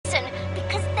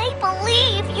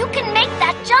you can make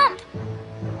that jump.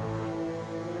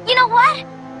 You know what?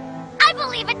 I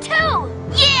believe it too!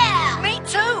 Yeah! Me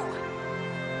too!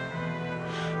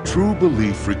 True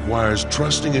belief requires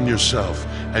trusting in yourself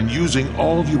and using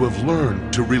all you have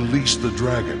learned to release the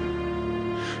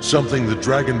dragon. Something the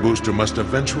Dragon Booster must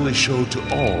eventually show to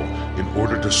all in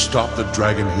order to stop the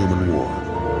Dragon-Human War.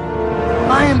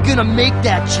 I am gonna make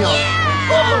that jump!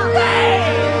 Hooray!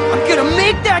 I'm gonna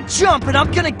make that jump and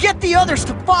I'm gonna get the others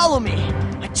to follow me!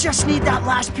 I just need that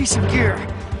last piece of gear.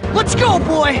 Let's go,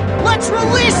 boy! Let's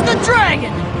release the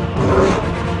dragon!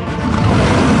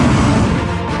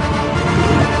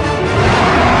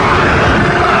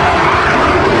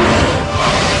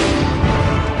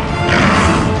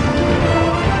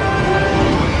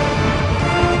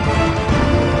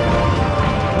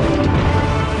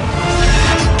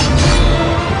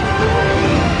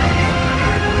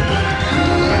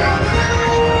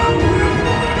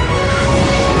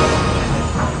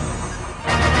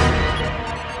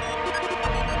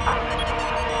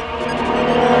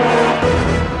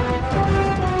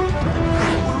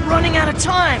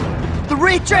 Time! The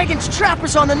Wraith Dragon's trap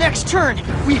is on the next turn!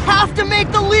 We have to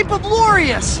make the leap of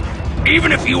Glorious!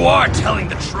 Even if you are telling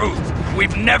the truth,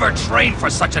 we've never trained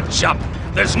for such a jump.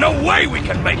 There's no way we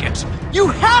can make it! You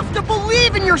have to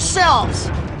believe in yourselves!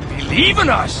 Believe in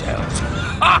ourselves?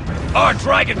 Ha! Our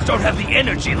dragons don't have the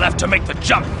energy left to make the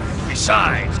jump.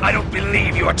 Besides, I don't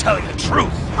believe you are telling the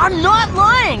truth. I'm not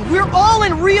lying! We're all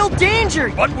in real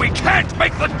danger! But we can't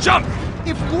make the jump!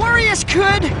 If Glorious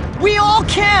could, we all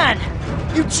can!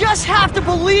 You just have to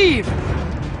believe!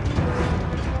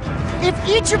 If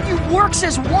each of you works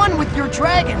as one with your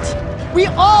dragons, we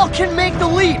all can make the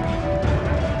leap!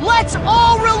 Let's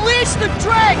all release the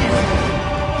dragon!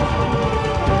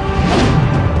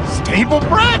 Stable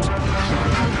brat?